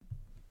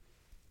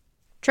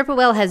Triple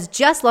Whale has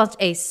just launched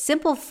a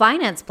simple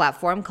finance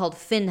platform called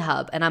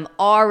FinHub, and I'm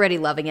already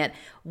loving it.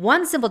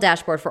 One simple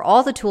dashboard for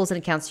all the tools and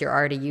accounts you're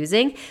already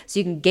using, so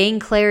you can gain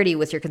clarity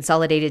with your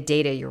consolidated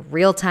data, your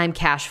real-time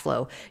cash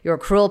flow, your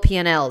accrual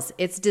P&Ls.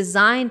 It's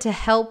designed to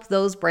help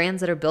those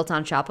brands that are built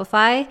on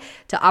Shopify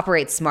to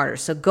operate smarter.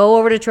 So go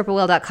over to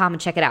triplewhale.com and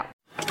check it out.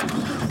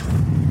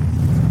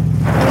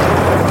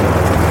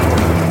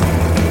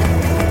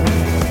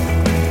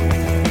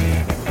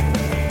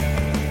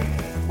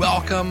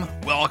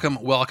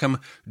 Welcome.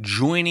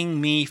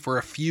 Joining me for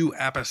a few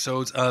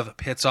episodes of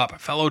Pit Stop,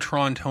 fellow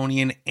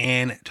Torontonian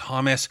Ann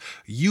Thomas.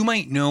 You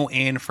might know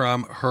Ann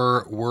from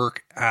her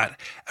work at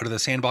Out of the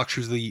Sandbox.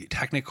 She's the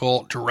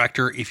technical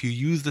director. If you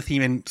use the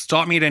theme, and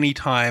stop me at any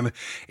time,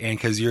 and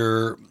because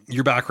your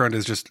background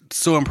is just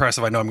so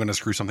impressive, I know I'm going to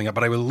screw something up,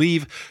 but I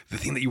believe the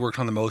theme that you worked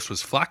on the most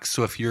was Flex.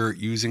 So if you're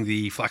using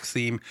the Flex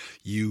theme,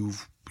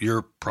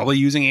 you're probably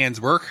using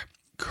Ann's work.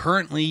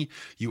 Currently,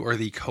 you are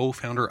the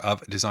co-founder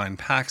of Design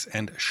Packs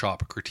and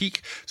Shop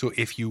Critique. So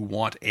if you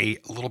want a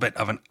little bit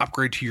of an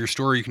upgrade to your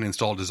store, you can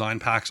install Design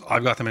Packs.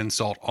 I've got them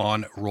installed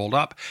on Rolled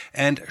Up,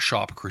 and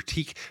Shop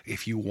Critique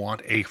if you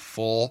want a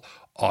full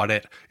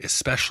audit,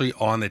 especially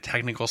on the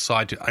technical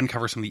side, to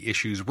uncover some of the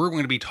issues we're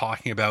going to be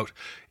talking about.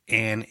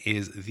 Ann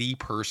is the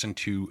person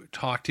to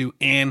talk to.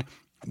 Ann,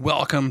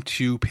 welcome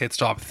to Pit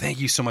Stop.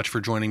 Thank you so much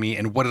for joining me.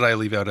 And what did I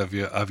leave out of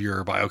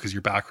your bio? Because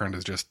your background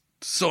is just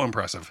so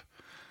impressive.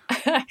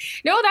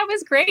 No, that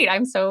was great.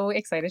 I'm so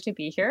excited to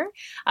be here.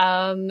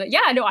 I've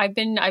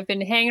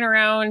been hanging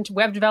around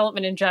web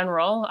development in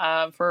general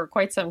for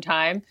quite some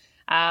time.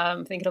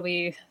 I think it'll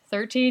be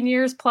 13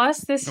 years plus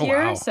this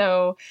year. Wow.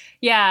 So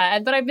yeah,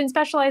 but I've been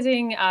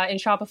specializing in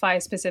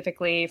Shopify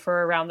specifically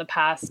for around the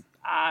past,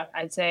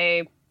 I'd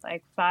say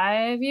like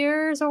 5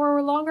 years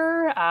or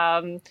longer.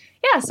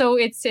 So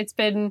it's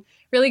been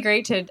really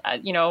great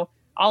to,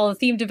 all the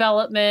theme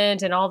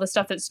development and all the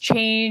stuff that's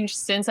changed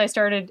since I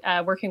started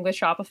working with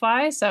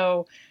Shopify.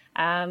 So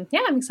I'm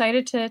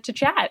excited to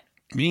chat.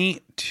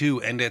 Me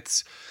too. And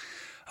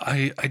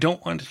I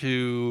don't want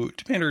to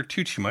pander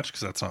too much because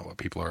that's not what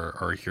people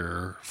are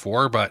here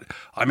for, but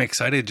I'm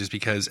excited just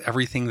because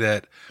everything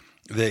that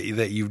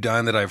you've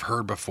done that I've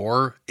heard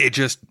before, it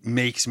just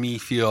makes me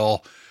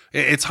feel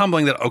it's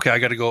humbling that, okay, I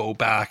got to go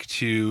back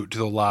to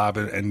the lab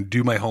and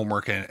do my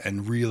homework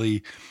and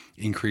really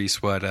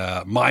increase what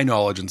my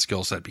knowledge and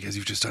skill set, because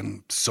you've just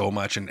done so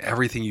much, and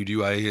everything you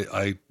do.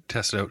 I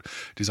tested out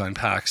Design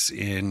Packs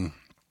on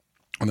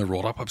the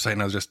Rolled Up website,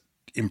 and I was just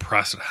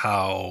impressed at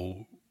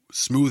how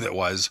smooth it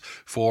was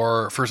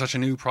for such a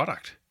new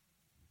product.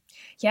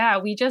 Yeah,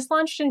 we just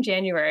launched in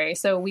January,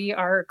 so we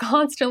are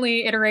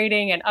constantly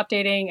iterating and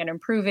updating and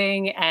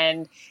improving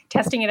and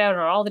testing it out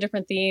on all the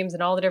different themes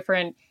and all the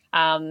different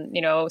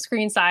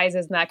screen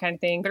sizes and that kind of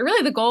thing. But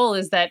really the goal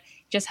is that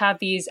just have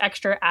these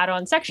extra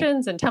add-on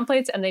sections and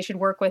templates, and they should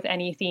work with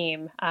any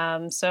theme. We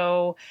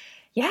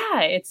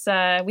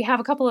have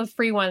a couple of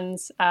free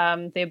ones,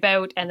 the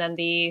About and then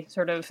the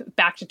sort of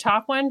back to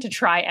top one to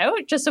try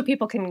out, just so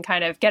people can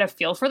kind of get a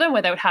feel for them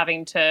without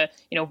having to,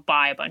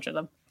 buy a bunch of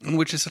them.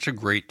 Which is such a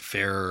great,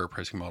 fair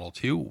pricing model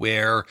too,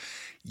 where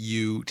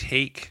you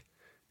take...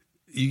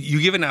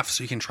 You give enough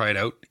so you can try it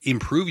out,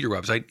 improve your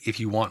website. If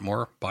you want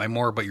more, buy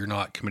more, but you're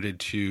not committed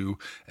to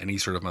any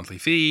sort of monthly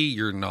fee.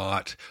 You're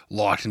not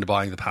locked into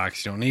buying the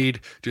packs you don't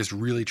need, just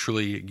really,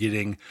 truly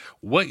getting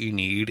what you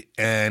need.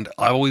 And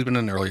I've always been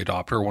an early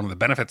adopter. One of the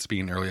benefits of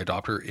being an early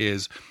adopter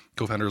is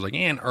co-founders like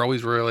Ann are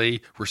always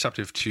really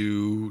receptive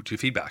to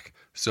feedback.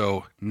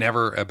 So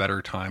never a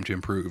better time to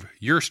improve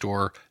your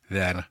store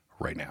than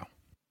right now.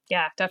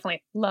 Yeah,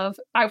 definitely.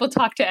 I will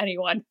talk to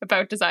anyone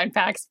about Design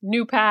Packs,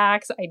 new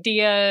packs,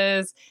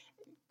 ideas,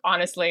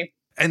 honestly.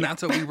 And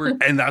that's what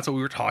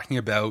we were talking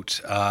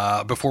about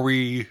before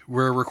we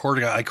were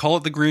recording. I call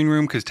it the green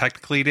room because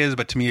technically it is,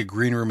 but to me a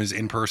green room is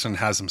in person,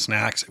 has some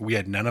snacks. We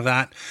had none of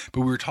that,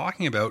 but we were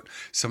talking about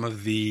some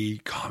of the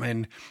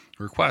common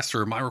requests,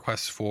 or my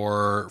requests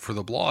for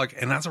the blog,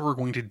 and that's what we're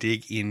going to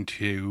dig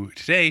into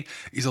today,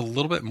 is a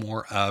little bit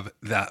more of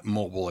that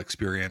mobile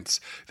experience,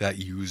 that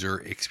user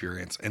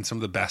experience, and some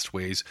of the best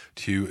ways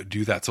to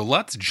do that. So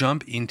let's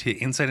jump into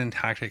insight and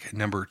tactic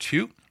number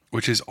 2,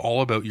 which is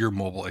all about your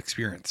mobile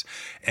experience.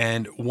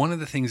 And one of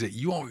the things that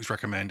you always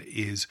recommend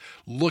is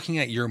looking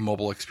at your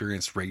mobile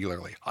experience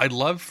regularly. I'd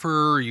love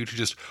for you to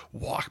just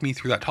talk me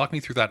through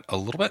that a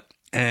little bit.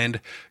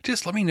 And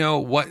just let me know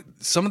what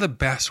some of the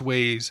best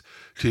ways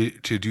to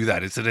do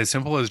that. Is it as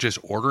simple as just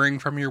ordering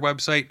from your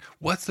website?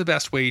 What's the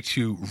best way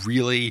to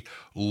really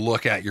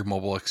look at your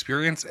mobile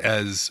experience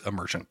as a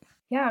merchant?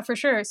 Yeah, for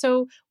sure.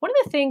 So one of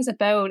the things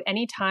about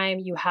any time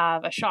you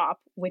have a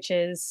shop, which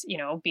is,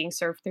 being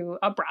served through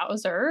a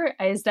browser,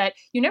 is that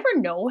you never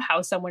know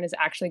how someone is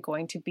actually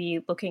going to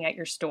be looking at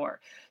your store.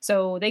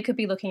 So they could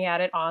be looking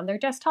at it on their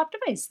desktop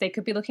device. They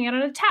could be looking at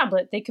it on a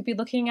tablet. They could be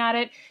looking at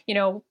it,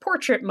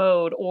 portrait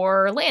mode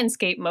or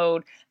landscape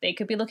mode. They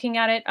could be looking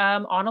at it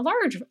on a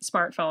large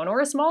smartphone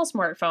or a small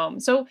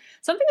smartphone. So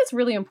something that's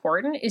really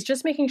important is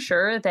just making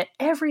sure that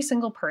every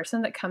single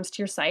person that comes to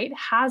your site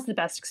has the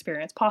best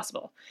experience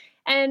possible.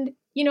 And,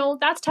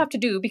 that's tough to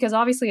do because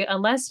obviously,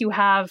 unless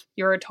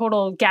you're a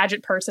total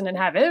gadget person and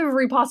have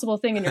every possible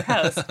thing in your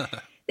house,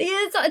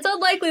 it's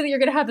unlikely that you're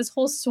going to have this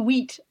whole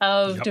suite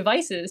of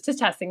devices to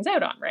test things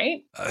out on,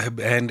 right?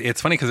 And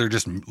it's funny because they're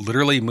just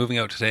literally moving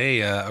out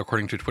today,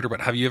 according to Twitter.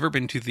 But have you ever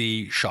been to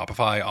the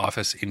Shopify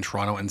office in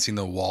Toronto and seen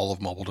the wall of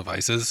mobile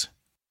devices?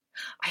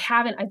 I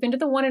haven't. I've been to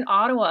the one in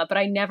Ottawa, but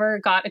I never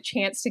got a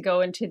chance to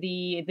go into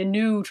the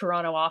new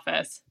Toronto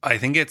office. I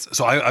think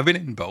I've been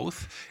in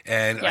both,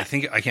 and I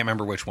can't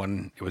remember which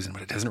one it was in,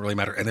 but it doesn't really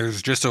matter. And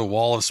there's just a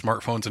wall of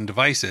smartphones and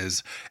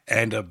devices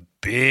and a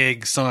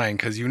big sign,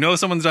 because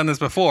someone's done this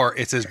before.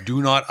 It says,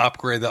 "Do not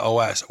upgrade the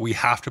OS. We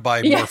have to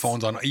buy more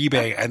phones on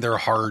eBay, and they're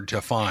hard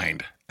to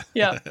find."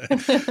 Yeah.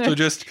 So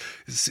just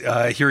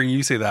hearing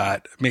you say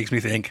that makes me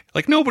think,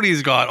 like,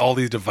 nobody's got all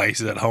these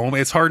devices at home.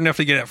 It's hard enough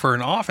to get it for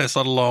an office,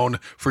 let alone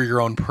for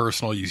your own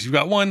personal use. You've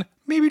got one,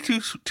 maybe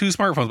two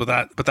smartphones,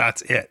 but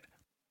that's it.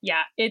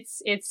 Yeah,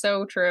 it's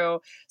so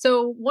true.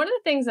 So one of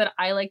the things that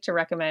I like to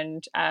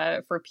recommend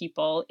for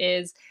people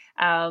is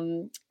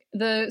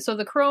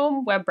the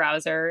Chrome web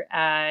browser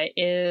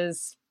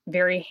is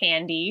very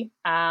handy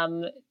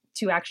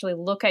to actually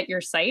look at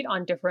your site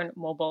on different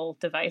mobile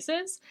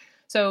devices.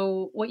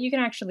 So what you can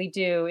actually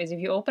do is if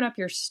you open up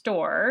your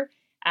store,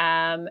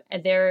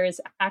 there's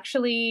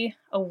actually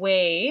a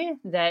way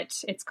that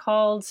it's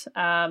called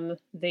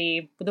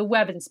the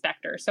web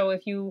inspector. So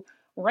if you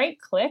right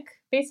click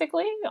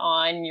basically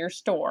on your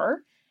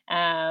store,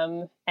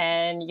 and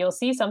you'll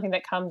see something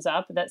that comes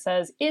up that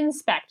says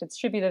inspect. It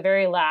should be the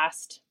very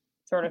last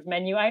sort of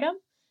menu item.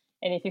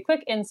 And if you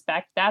click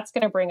inspect, that's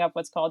going to bring up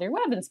what's called your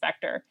web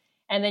inspector.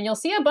 And then you'll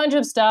see a bunch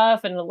of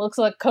stuff and it looks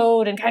like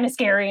code and kind of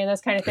scary and this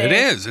kind of thing. It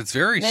is. It's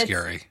very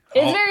scary.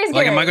 It's very scary.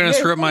 Like, am I going to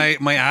screw up my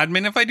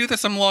admin if I do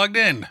this? I'm logged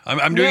in.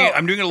 I'm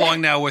doing it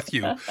along now with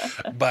you.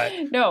 But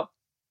no,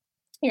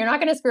 you're not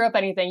going to screw up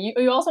anything.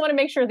 You also want to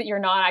make sure that you're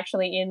not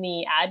actually in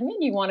the admin.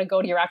 You want to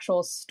go to your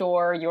actual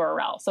store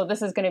URL. So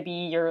this is going to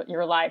be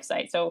your live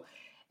site. So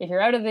if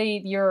you're out of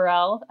the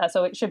URL,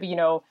 so it should be,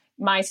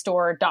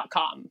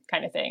 mystore.com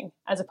kind of thing,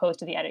 as opposed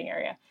to the editing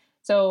area.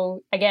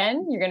 So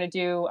again, you're going to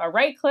do a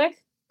right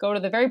click, go to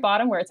the very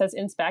bottom where it says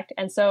inspect.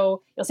 And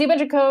so you'll see a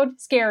bunch of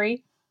code,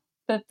 scary.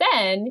 But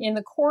then in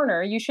the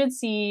corner, you should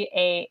see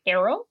a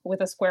arrow with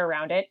a square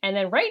around it. And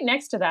then right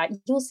next to that,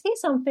 you'll see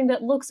something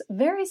that looks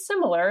very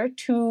similar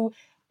to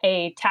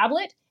a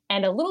tablet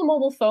and a little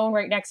mobile phone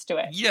right next to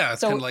it. Yeah,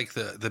 it's kind of like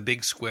the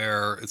big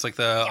square. It's like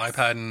the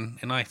iPad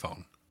and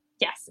iPhone.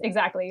 Yes,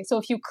 exactly. So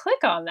if you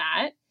click on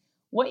that,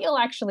 what you'll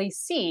actually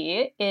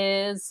see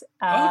is...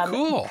 oh,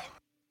 cool.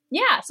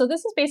 Yeah, so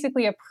this is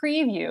basically a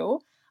preview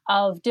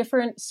of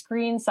different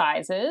screen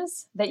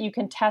sizes that you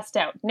can test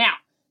out. Now,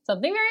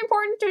 something very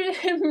important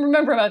to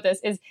remember about this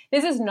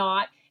is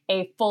not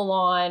a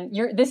full-on,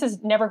 this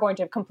is never going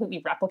to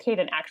completely replicate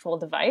an actual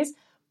device,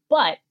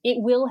 but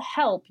it will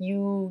help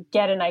you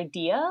get an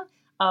idea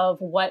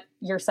of what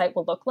your site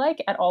will look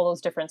like at all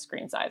those different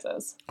screen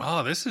sizes.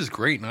 Oh, this is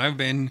great. And I've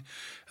been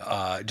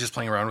just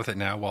playing around with it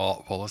now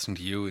while listening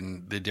to you,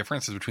 and the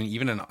differences between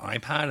even an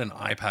iPad and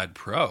iPad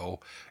Pro.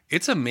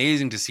 It's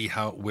amazing to see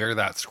where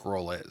that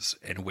scroll is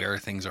and where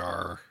things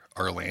are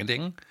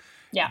landing.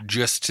 Yeah.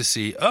 Just to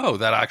see, oh,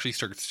 that actually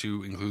starts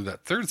to include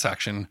that third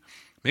section.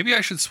 Maybe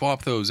I should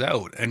swap those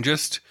out, and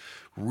just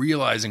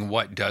realizing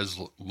what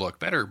does look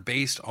better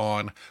based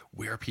on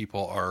where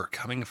people are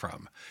coming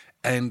from.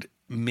 And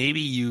maybe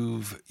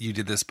you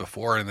did this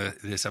before, and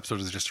this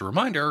episode is just a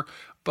reminder,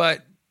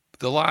 but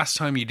the last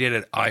time you did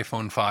it,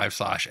 iPhone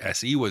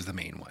 5/SE was the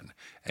main one.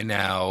 And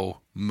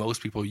now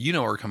most people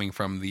are coming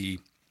from the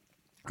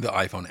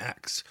iPhone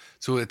X.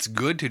 So it's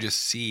good to just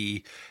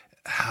see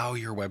how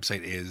your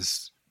website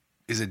is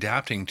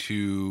adapting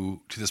to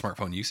the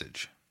smartphone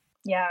usage.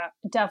 Yeah,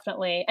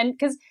 definitely. And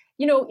because,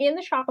 in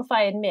the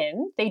Shopify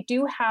admin, they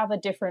do have a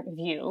different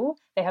view.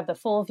 They have the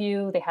full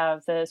view, they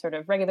have the sort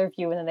of regular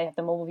view, and then they have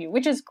the mobile view,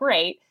 which is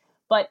great.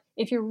 But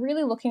if you're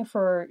really looking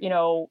for,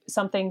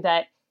 something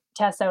that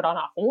tests out on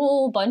a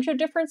whole bunch of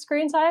different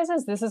screen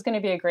sizes, this is going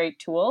to be a great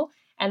tool.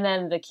 And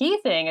then the key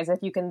thing is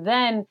if you can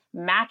then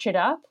match it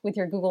up with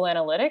your Google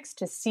Analytics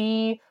to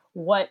see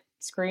what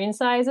screen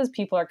sizes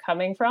people are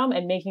coming from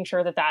and making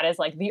sure that is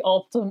like the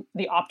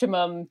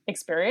optimum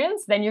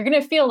experience, then you're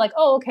going to feel like,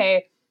 oh,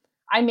 okay,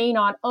 I may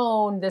not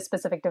own this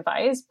specific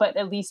device, but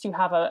at least you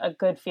have a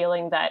good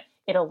feeling that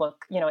it'll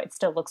look, it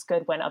still looks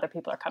good when other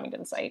people are coming to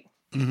the site.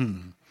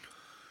 Mm-hmm.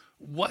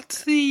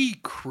 What's the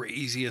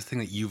craziest thing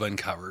that you've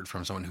uncovered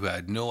from someone who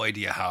had no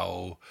idea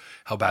how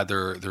bad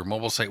their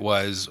mobile site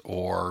was,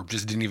 or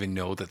just didn't even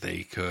know that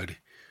they could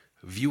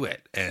view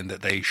it and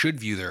that they should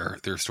view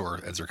their store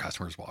as their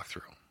customers walk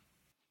through?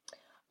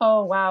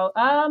 Oh, wow.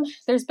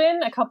 There's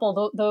been a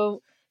couple. The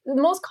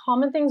most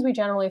common things we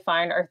generally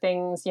find are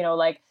things,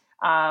 like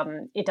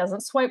it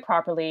doesn't swipe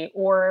properly,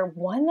 or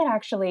one that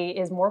actually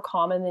is more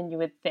common than you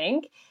would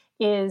think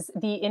is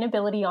the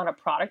inability on a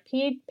product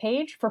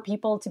page for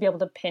people to be able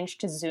to pinch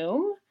to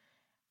zoom.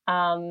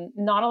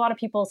 Not a lot of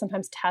people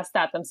sometimes test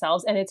that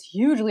themselves. And it's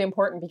hugely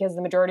important because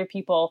the majority of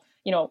people,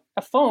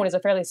 a phone is a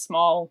fairly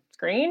small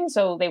screen.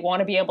 So they want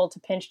to be able to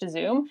pinch to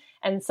zoom.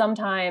 And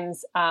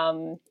sometimes,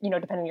 depending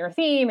on your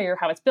theme or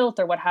how it's built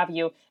or what have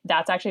you,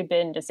 that's actually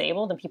been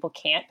disabled and people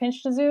can't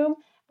pinch to zoom.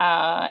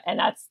 And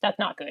that's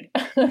not good.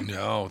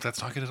 No,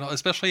 that's not good at all.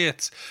 Especially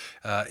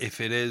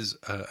if it is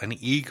an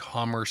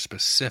e-commerce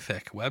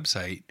specific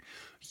website,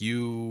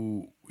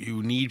 you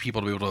need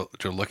people to be able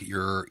to look at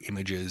your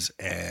images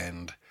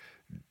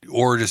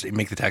or just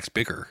make the text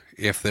bigger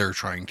if they're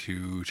trying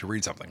to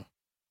read something.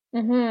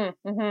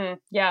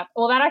 Yeah.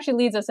 Well, that actually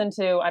leads us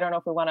into, I don't know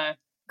if we want to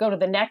go to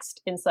the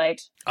next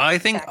insight. I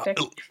think,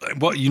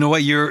 well, you know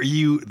what,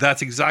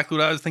 that's exactly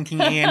what I was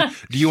thinking, Anne.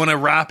 Do you want to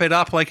wrap it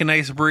up like a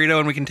nice burrito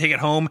and we can take it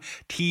home,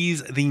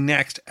 tease the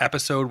next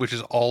episode, which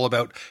is all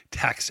about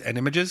text and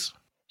images?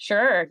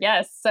 Sure.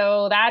 Yes.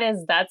 So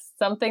that's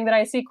something that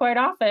I see quite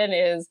often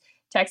is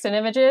text and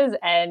images.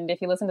 And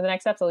if you listen to the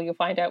next episode, you'll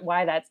find out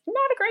why that's not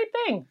a great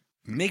thing.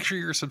 Make sure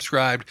you're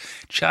subscribed.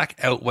 Check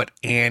out what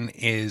Anne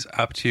is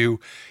up to.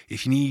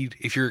 If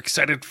you're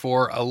excited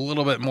for a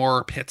little bit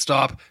more pit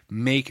stop,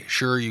 make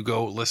sure you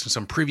go listen to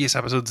some previous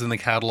episodes in the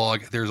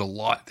catalog. There's a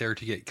lot there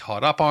to get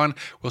caught up on.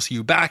 We'll see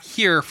you back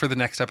here for the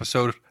next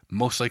episode,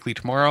 most likely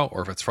tomorrow,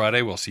 or if it's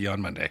Friday, we'll see you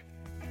on Monday.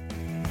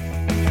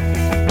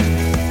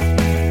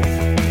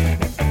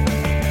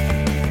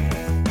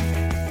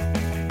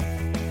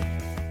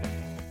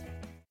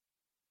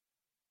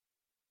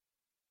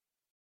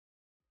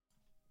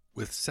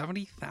 With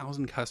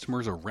 70,000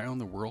 customers around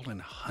the world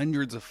and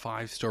hundreds of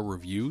 5-star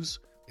reviews,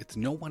 it's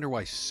no wonder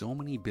why so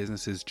many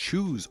businesses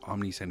choose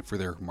Omnisend for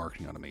their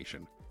marketing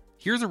automation.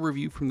 Here's a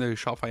review from the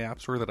Shopify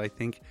App Store that I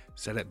think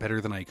said it better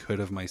than I could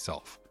have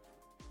myself.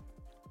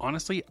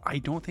 Honestly, I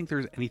don't think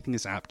there's anything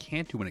this app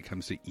can't do when it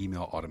comes to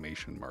email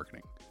automation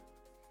marketing.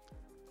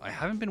 I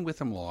haven't been with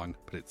them long,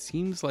 but it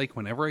seems like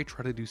whenever I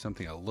try to do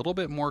something a little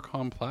bit more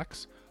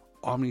complex,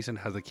 Omnisend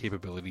has the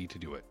capability to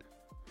do it.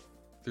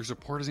 Their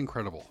support is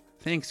incredible.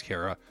 Thanks,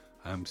 Kara.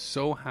 I'm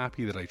so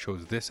happy that I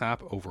chose this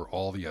app over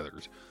all the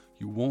others.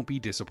 You won't be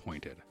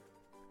disappointed.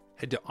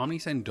 Head to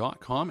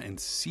omnisend.com and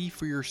see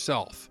for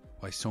yourself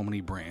why so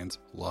many brands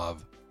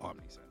love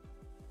Omnisend.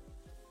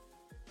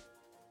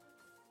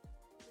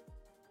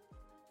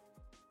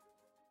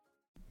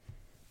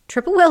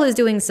 Triple Whale is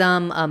doing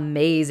some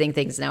amazing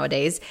things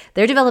nowadays.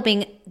 They're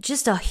developing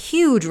just a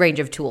huge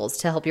range of tools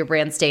to help your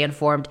brand stay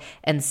informed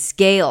and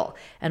scale.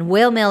 And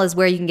Whale Mail is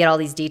where you can get all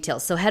these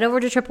details. So head over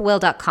to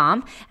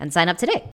triplewhale.com and sign up today.